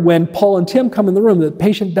rare when Paul and Tim come in the room that the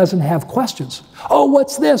patient doesn't have questions. Oh,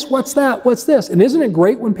 what's this? What's that? What's this? And isn't it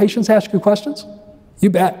great when patients ask you questions? You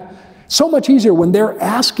bet. So much easier when they're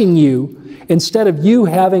asking you instead of you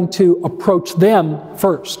having to approach them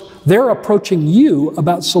first. They're approaching you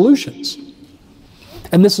about solutions.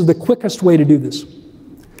 And this is the quickest way to do this.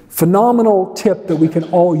 Phenomenal tip that we can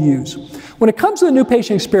all use. When it comes to the new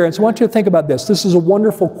patient experience, I want you to think about this. This is a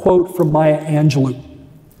wonderful quote from Maya Angelou.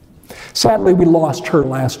 Sadly, we lost her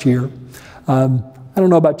last year. I don't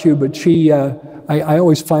know about you, but I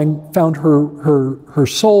always found her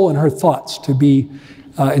soul and her thoughts to be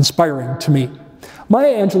inspiring to me.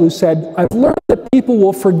 Maya Angelou said, "I've learned that people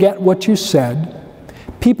will forget what you said,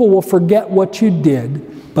 people will forget what you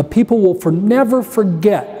did, but people will never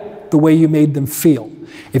forget the way you made them feel."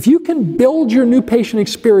 If you can build your new patient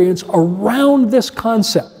experience around this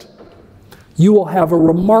concept, you will have a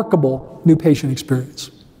remarkable new patient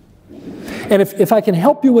experience. And if I can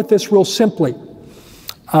help you with this real simply,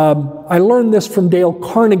 I learned this from Dale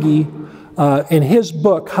Carnegie in his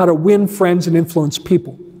book, How to Win Friends and Influence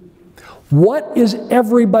People. What is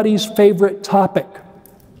everybody's favorite topic?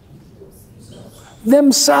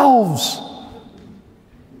 Themselves.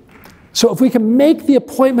 So if we can make the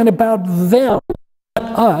appointment about them,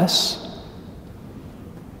 not us,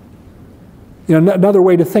 another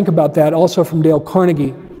way to think about that, also from Dale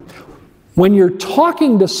Carnegie, when you're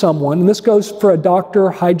talking to someone, and this goes for a doctor,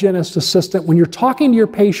 hygienist, assistant, when you're talking to your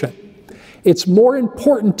patient, it's more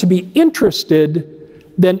important to be interested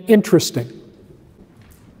than interesting.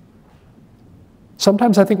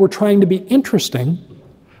 Sometimes I think we're trying to be interesting,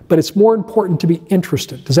 but it's more important to be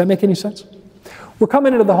interested. Does that make any sense? We're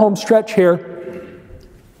coming into the home stretch here.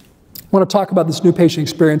 I want to talk about this new patient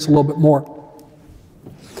experience a little bit more.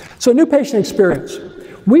 So new patient experience.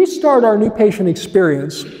 We start our new patient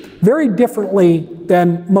experience very differently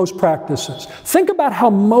than most practices. Think about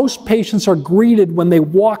how most patients are greeted when they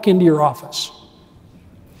walk into your office.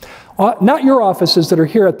 Not your offices that are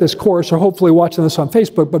here at this course or hopefully watching this on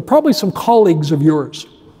Facebook, but probably some colleagues of yours.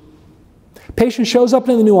 Patient shows up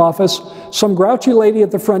in the new office, some grouchy lady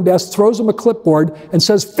at the front desk throws them a clipboard and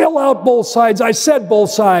says, "Fill out both sides, I said both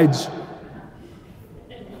sides."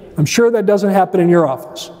 I'm sure that doesn't happen in your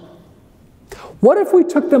office. What if we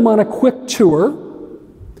took them on a quick tour,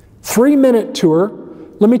 3-minute tour?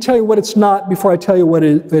 Let me tell you what it's not before I tell you what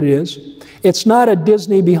it is. It's not a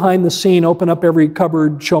Disney behind the scene, open up every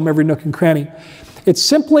cupboard, show them every nook and cranny. It's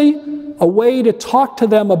simply a way to talk to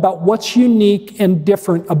them about what's unique and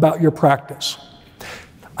different about your practice.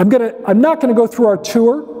 I'm not going to go through our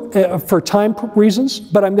tour for time reasons,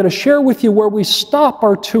 but I'm going to share with you where we stop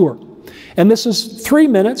our tour. And this is 3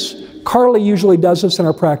 minutes. Carly usually does this in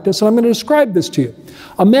our practice, and I'm going to describe this to you.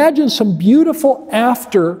 Imagine some beautiful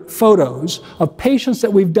after photos of patients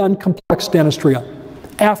that we've done complex dentistry on.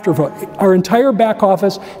 After photo. Our entire back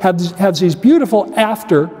office has these beautiful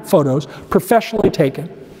after photos, professionally taken.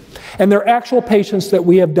 And they're actual patients that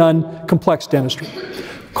we have done complex dentistry.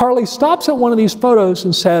 Carly stops at one of these photos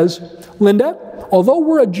and says, Linda, although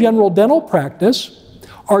we're a general dental practice,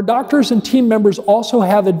 our doctors and team members also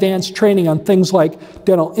have advanced training on things like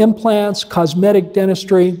dental implants, cosmetic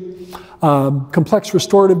dentistry, complex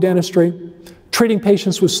restorative dentistry, treating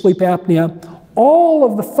patients with sleep apnea. All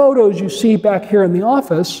of the photos you see back here in the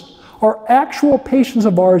office are actual patients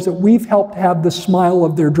of ours that we've helped have the smile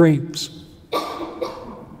of their dreams.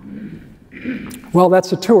 Well,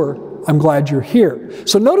 that's a tour. I'm glad you're here.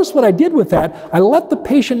 So notice what I did with that. I let the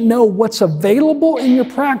patient know what's available in your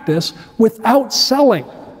practice without selling.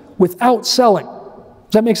 Without selling.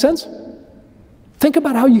 Does that make sense? Think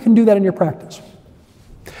about how you can do that in your practice.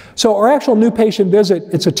 So our actual new patient visit,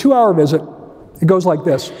 it's a 2-hour visit. It goes like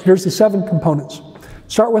this. Here's the 7 components.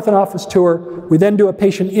 Start with an office tour. We then do a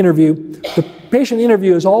patient interview. The patient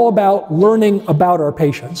interview is all about learning about our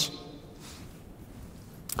patients.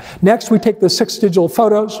 Next, we take the 6 digital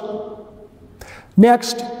photos.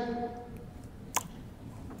 Next,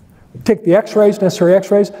 take the x-rays, necessary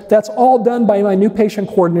x-rays. That's all done by my new patient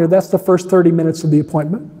coordinator. That's the first 30 minutes of the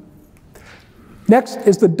appointment. Next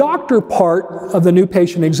is the doctor part of the new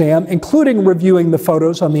patient exam, including reviewing the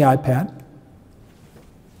photos on the iPad.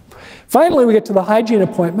 Finally, we get to the hygiene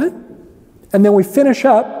appointment, and then we finish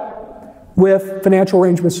up with financial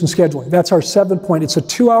arrangements and scheduling. That's our 7th point. It's a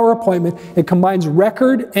 2-hour appointment. It combines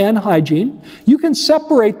record and hygiene. You can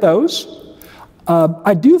separate those.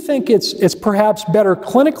 I do think it's perhaps better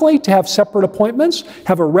clinically to have separate appointments,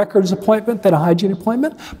 have a records appointment than a hygiene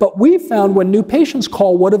appointment. But we found when new patients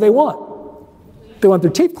call, what do they want? They want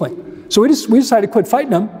their teeth cleaned. So we decided to quit fighting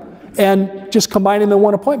them and just combine them in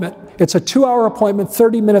one appointment. It's a 2-hour appointment,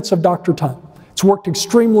 30 minutes of doctor time. It's worked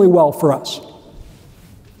extremely well for us.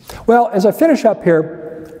 Well, as I finish up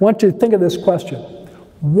here, I want you to think of this question.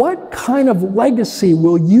 What kind of legacy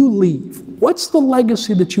will you leave? What's the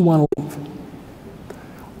legacy that you want to leave?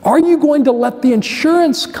 Are you going to let the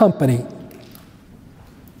insurance company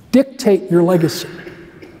dictate your legacy?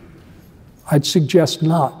 I'd suggest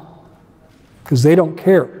not, because they don't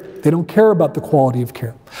care. They don't care about the quality of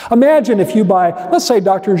care. Imagine if you buy, let's say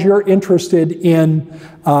doctors, you're interested in,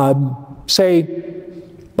 say,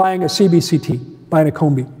 buying a CBCT, buying a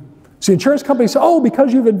cone beam. So the insurance company says, oh,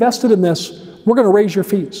 because you've invested in this, we're going to raise your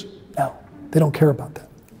fees. No, they don't care about that.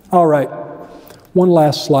 All right, one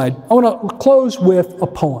last slide. I want to close with a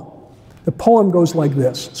poem. The poem goes like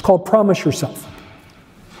this. It's called Promise Yourself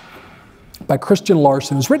by Christian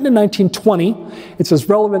Larson. It was written in 1920. It's as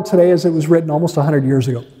relevant today as it was written almost 100 years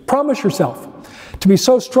ago. Promise yourself to be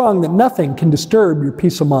so strong that nothing can disturb your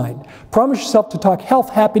peace of mind. Promise yourself to talk health,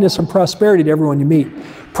 happiness, and prosperity to everyone you meet.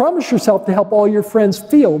 Promise yourself to help all your friends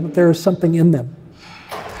feel that there is something in them.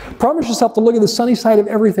 Promise yourself to look at the sunny side of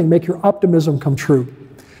everything, make your optimism come true.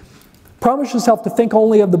 Promise yourself to think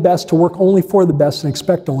only of the best, to work only for the best, and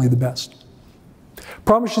expect only the best.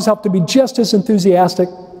 Promise yourself to be just as enthusiastic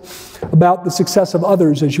about the success of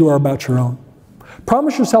others as you are about your own.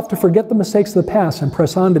 Promise yourself to forget the mistakes of the past and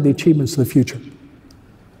press on to the achievements of the future.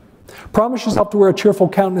 Promise yourself to wear a cheerful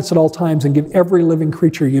countenance at all times and give every living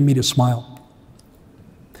creature you meet a smile.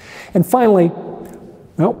 And finally,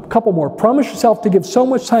 well, a couple more. Promise yourself to give so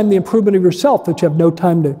much time to the improvement of yourself that you have no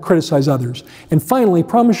time to criticize others. And finally,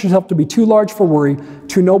 promise yourself to be too large for worry,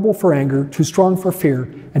 too noble for anger, too strong for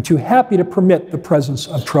fear, and too happy to permit the presence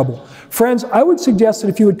of trouble. Friends, I would suggest that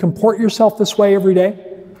if you would comport yourself this way every day,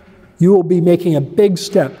 you will be making a big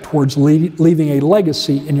step towards leaving a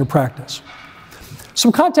legacy in your practice.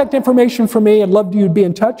 Some contact information for me. I'd love you to be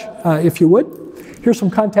in touch if you would. Here's some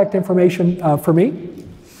contact information for me.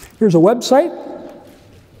 Here's a website.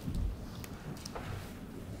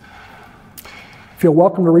 Feel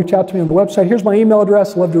welcome to reach out to me on the website. Here's my email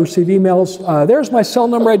address. I'd love to receive emails. There's my cell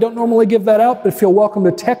number. I don't normally give that out, but feel welcome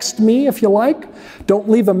to text me if you like. Don't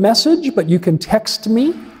leave a message, but you can text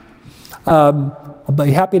me. I'll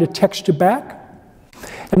be happy to text you back.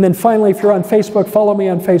 And then finally, if you're on Facebook, follow me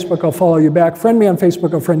on Facebook, I'll follow you back. Friend me on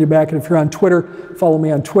Facebook, I'll friend you back. And if you're on Twitter, follow me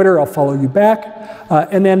on Twitter, I'll follow you back.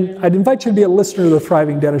 And then I'd invite you to be a listener to the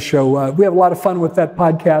Thriving Dentist Show. We have a lot of fun with that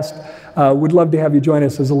podcast. We'd love to have you join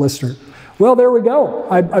us as a listener. Well, there we go.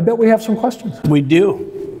 I bet we have some questions. We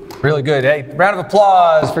do. Really good. Hey, round of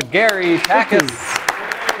applause for Gary Takacs.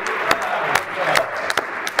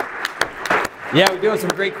 Yeah, we're doing some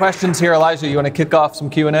great questions here. Elijah, you want to kick off some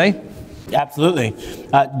Q&A? Absolutely.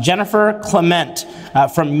 Jennifer Clement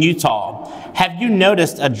from Utah. Have you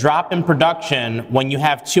noticed a drop in production when you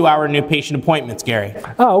have 2-hour new patient appointments, Gary?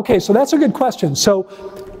 Oh, okay. So that's a good question. So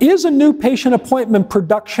Is a new patient appointment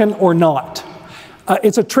production or not?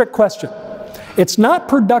 It's a trick question. It's not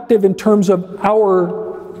productive in terms of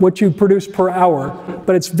what you produce per hour,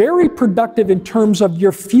 but it's very productive in terms of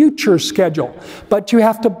your future schedule. But you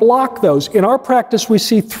have to block those. In our practice, we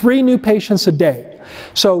see 3 new patients a day.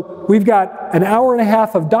 So we've got an hour and a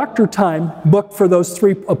half of doctor time booked for those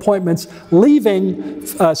 3 appointments, leaving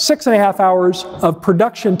 6.5 hours of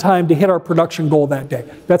production time to hit our production goal that day.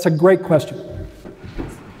 That's a great question.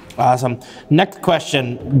 Awesome. Next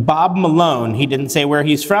question, Bob Malone. He didn't say where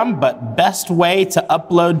he's from, but best way to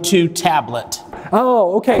upload to tablet.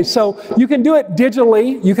 Oh, okay. So you can do it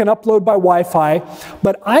digitally. You can upload by Wi-Fi.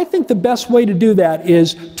 But I think the best way to do that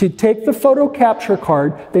is to take the photo capture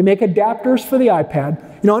card. They make adapters for the iPad.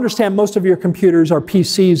 You know, understand most of your computers are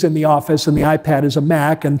PCs in the office, and the iPad is a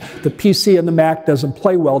Mac, and the PC and the Mac doesn't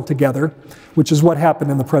play well together, which is what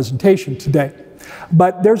happened in the presentation today.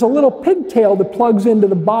 But there's a little pigtail that plugs into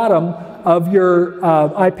the bottom of your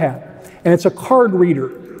iPad, and it's a card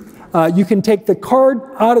reader. You can take the card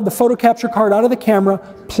out of the photo capture card out of the camera,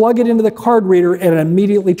 plug it into the card reader, and it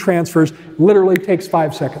immediately transfers. Literally takes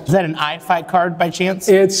 5 seconds. Is that an iFi card by chance?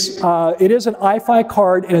 It is an iFi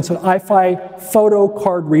card, and it's an iFi photo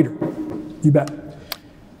card reader. You bet.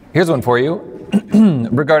 Here's one for you.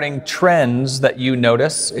 Regarding trends that you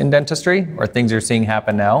notice in dentistry, or things you're seeing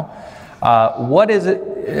happen now, what is it,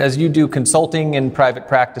 as you do consulting in private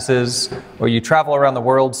practices, or you travel around the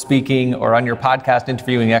world speaking, or on your podcast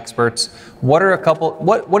interviewing experts, what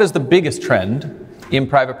is the biggest trend in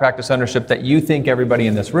private practice ownership that you think everybody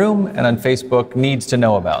in this room and on Facebook needs to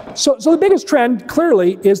know about? So the biggest trend,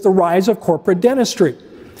 clearly, is the rise of corporate dentistry.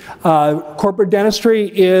 Corporate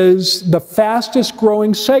dentistry is the fastest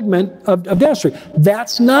growing segment of dentistry.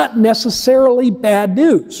 That's not necessarily bad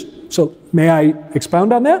news. So may I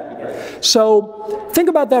expound on that? So think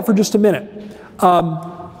about that for just a minute.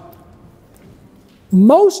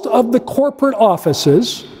 Most of the corporate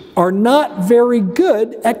offices are not very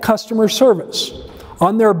good at customer service.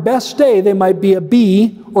 On their best day, they might be a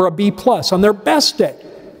B or a B plus on their best day.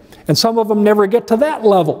 And some of them never get to that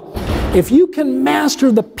level. If you can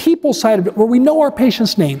master the people side of it, where we know our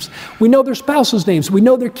patients' names, we know their spouses' names, we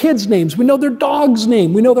know their kids' names, we know their dog's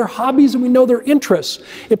name, we know their hobbies, and we know their interests,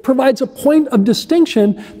 it provides a point of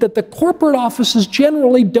distinction that the corporate offices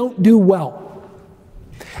generally don't do well.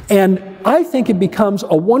 And I think it becomes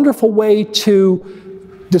a wonderful way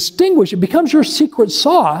to distinguish. It becomes your secret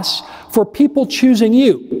sauce for people choosing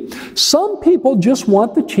you. Some people just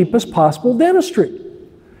want the cheapest possible dentistry.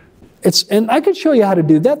 And I could show you how to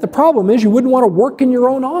do that. The problem is you wouldn't want to work in your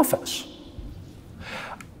own office.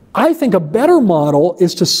 I think a better model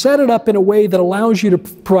is to set it up in a way that allows you to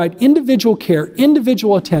provide individual care,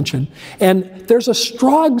 individual attention, and there's a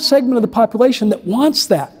strong segment of the population that wants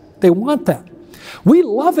that. They want that. We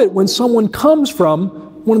love it when someone comes from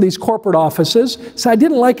one of these corporate offices, say, I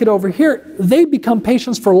didn't like it over here. They become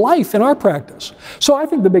patients for life in our practice. So I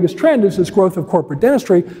think the biggest trend is this growth of corporate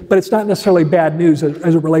dentistry, but it's not necessarily bad news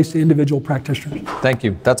as it relates to individual practitioners. Thank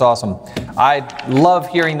you. That's awesome. I love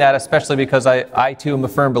hearing that, especially because I too am a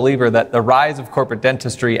firm believer that the rise of corporate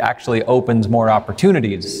dentistry actually opens more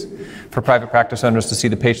opportunities for private practice owners to see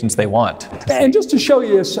the patients they want. And just to show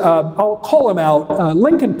you this, I'll call him out.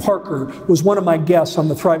 Lincoln Parker was one of my guests on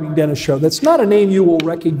the Thriving Dentist Show. That's not a name you will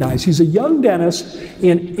recognize. He's a young dentist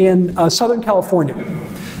in Southern California.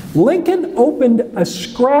 Lincoln opened a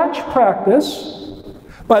scratch practice,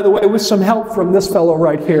 by the way, with some help from this fellow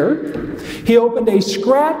right here. He opened a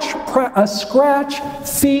scratch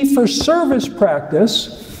fee-for-service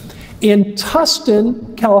practice in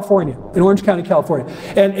Tustin, California, in Orange County, California.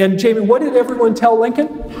 And Jamie, what did everyone tell Lincoln?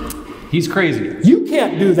 He's crazy. You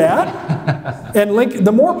can't do that. And Lincoln,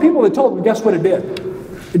 the more people that told him, guess what it did?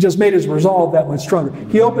 It just made his resolve that much stronger.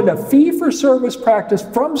 He opened a fee-for-service practice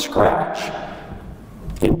from scratch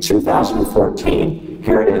in 2014.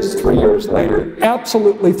 Here it is 3 years later,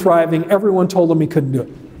 absolutely thriving. Everyone told him he couldn't do it.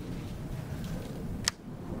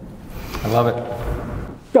 I love it.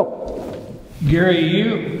 Go. Gary,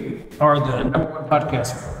 you are the #1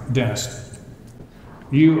 podcast dentist.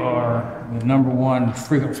 You are the #1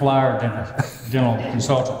 frequent flyer dental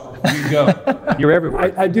consultant. You go. You're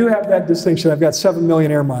everywhere. I do have that distinction. I've got 7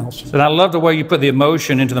 million air miles. And I love the way you put the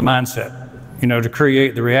emotion into the mindset, you know, to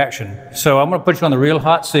create the reaction. So I'm going to put you on the real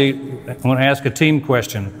hot seat. I'm going to ask a team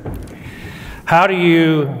question. How do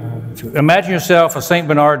you imagine yourself a St.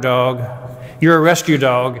 Bernard dog? You're a rescue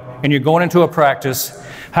dog, and you're going into a practice.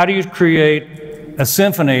 How do you create a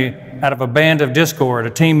symphony out of a band of discord, a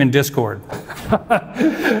team in discord?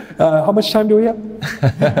 How much time do we have?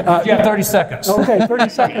 You have 30 seconds. Okay, 30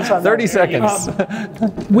 seconds on that. 30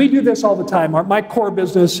 seconds. We do this all the time. My core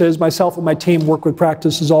business is myself and my team work with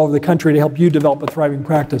practices all over the country to help you develop a thriving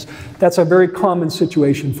practice. That's a very common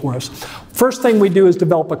situation for us. First thing we do is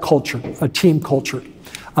develop a culture, a team culture.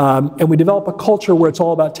 And we develop a culture where it's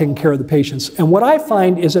all about taking care of the patients. And what I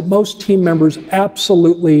find is that most team members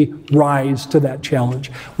absolutely rise to that challenge.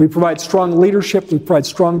 We provide strong leadership, we provide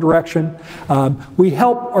strong direction. We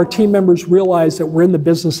help our team members realize that we're in the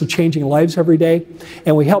business of changing lives every day,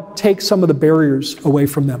 and we help take some of the barriers away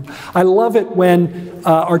from them. I love it when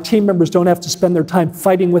our team members don't have to spend their time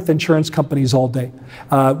fighting with insurance companies all day.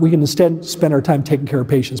 We can instead spend our time taking care of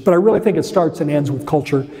patients. But I really think it starts and ends with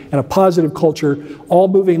culture, and a positive culture, all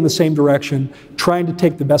moving in the same direction, trying to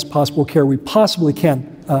take the best possible care we possibly can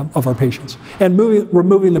of our patients, and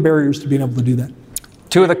removing the barriers to being able to do that.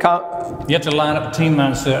 You have to line up a team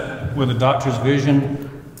mindset with a doctor's vision.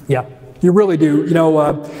 Yeah, you really do. You know,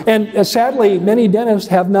 and sadly, many dentists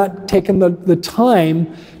have not taken the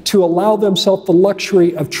time to allow themselves the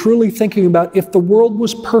luxury of truly thinking about, if the world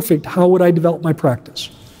was perfect, how would I develop my practice?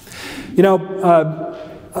 You know,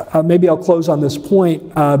 maybe I'll close on this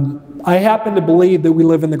point. I happen to believe that we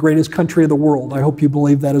live in the greatest country of the world. I hope you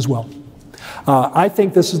believe that as well. I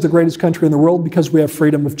think this is the greatest country in the world because we have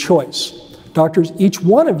freedom of choice. Doctors, each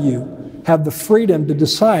one of you have the freedom to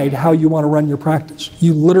decide how you want to run your practice.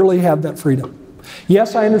 You literally have that freedom.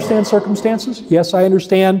 Yes, I understand circumstances. Yes, I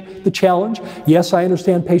understand the challenge. Yes, I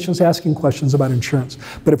understand patients asking questions about insurance.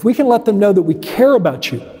 But if we can let them know that we care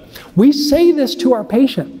about you, we say this to our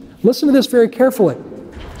patient. Listen to this very carefully.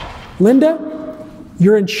 Linda,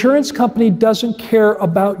 your insurance company doesn't care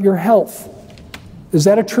about your health. Is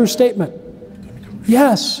that a true statement?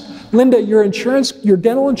 Yes. Linda, your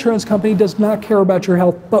dental insurance company does not care about your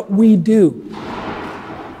health, but we do.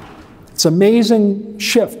 It's an amazing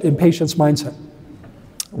shift in patients' mindset.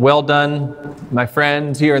 Well done, my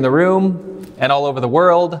friends here in the room and all over the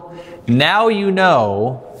world. Now you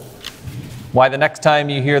know why the next time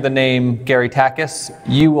you hear the name Gary Takacs,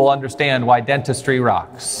 you will understand why dentistry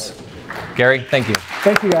rocks. Gary, thank you.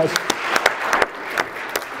 Thank you, guys.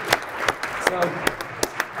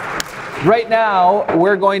 Right now,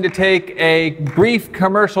 we're going to take a brief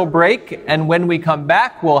commercial break, and when we come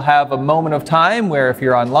back, we'll have a moment of time where, if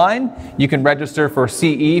you're online, you can register for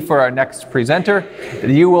CE for our next presenter.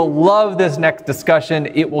 You will love this next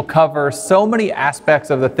discussion. It will cover so many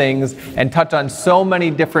aspects of the things and touch on so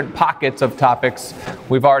many different pockets of topics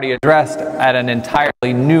we've already addressed at an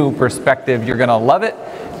entirely new perspective. You're going to love it.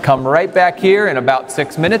 Come right back here in about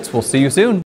 6 minutes. We'll see you soon.